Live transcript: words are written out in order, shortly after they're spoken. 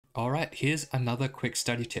Alright, here's another quick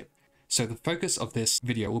study tip. So the focus of this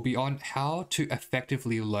video will be on how to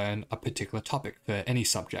effectively learn a particular topic for any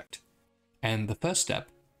subject. And the first step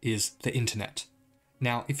is the internet.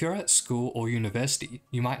 Now, if you're at school or university,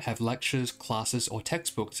 you might have lectures, classes, or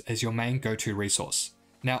textbooks as your main go-to resource.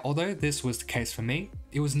 Now, although this was the case for me,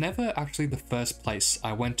 it was never actually the first place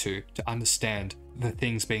I went to understand the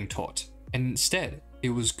things being taught. And instead, it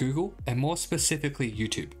was Google and more specifically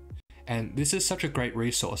YouTube. And this is such a great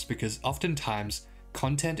resource because oftentimes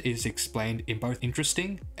content is explained in both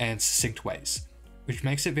interesting and succinct ways, which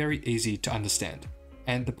makes it very easy to understand.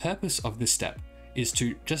 And the purpose of this step is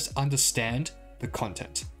to just understand the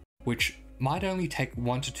content, which might only take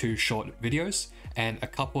 1 to 2 short videos and a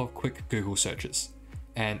couple of quick Google searches.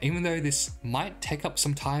 And even though this might take up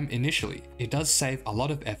some time initially, it does save a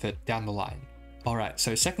lot of effort down the line. Alright,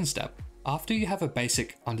 so second step, after you have a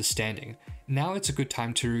basic understanding, now it's a good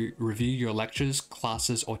time to review your lectures,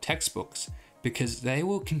 classes, or textbooks because they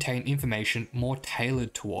will contain information more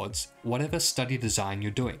tailored towards whatever study design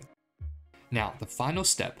you're doing. Now, the final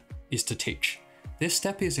step is to teach. This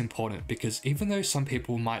step is important because even though some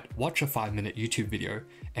people might watch a 5-minute YouTube video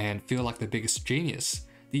and feel like the biggest genius,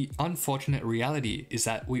 the unfortunate reality is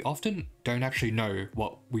that we often don't actually know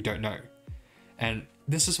what we don't know. And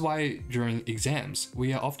this is why during exams,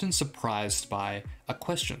 we are often surprised by a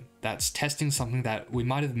question that's testing something that we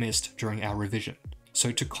might have missed during our revision.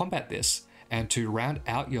 So to combat this and to round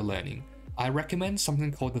out your learning, I recommend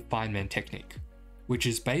something called the Feynman technique, which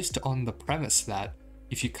is based on the premise that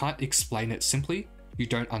if you can't explain it simply, you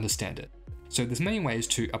don't understand it. So there's many ways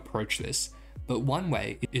to approach this, but one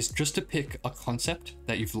way is just to pick a concept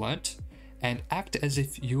that you've learnt and act as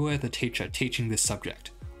if you were the teacher teaching this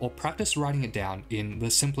subject, or practice writing it down in the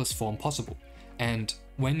simplest form possible. And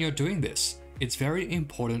when you're doing this, it's very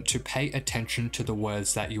important to pay attention to the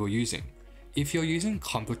words that you are using. If you're using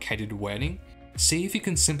complicated wording, see if you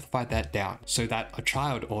can simplify that down so that a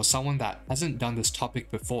child or someone that hasn't done this topic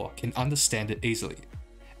before can understand it easily.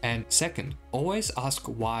 And second, always ask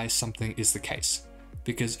why something is the case,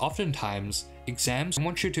 because oftentimes exams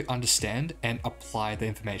want you to understand and apply the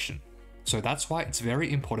information. So that's why it's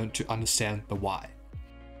very important to understand the why.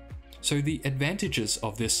 So the advantages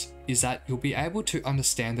of this is that you'll be able to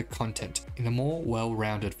understand the content in a more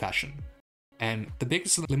well-rounded fashion. And the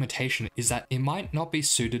biggest limitation is that it might not be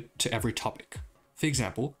suited to every topic. For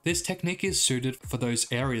example, this technique is suited for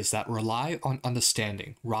those areas that rely on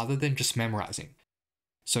understanding rather than just memorizing.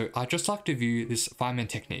 So I just like to view this Feynman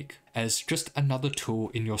technique as just another tool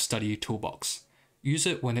in your study toolbox. Use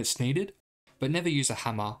it when it's needed, but never use a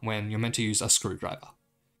hammer when you're meant to use a screwdriver.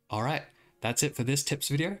 Alright, that's it for this tips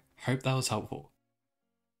video. Hope that was helpful.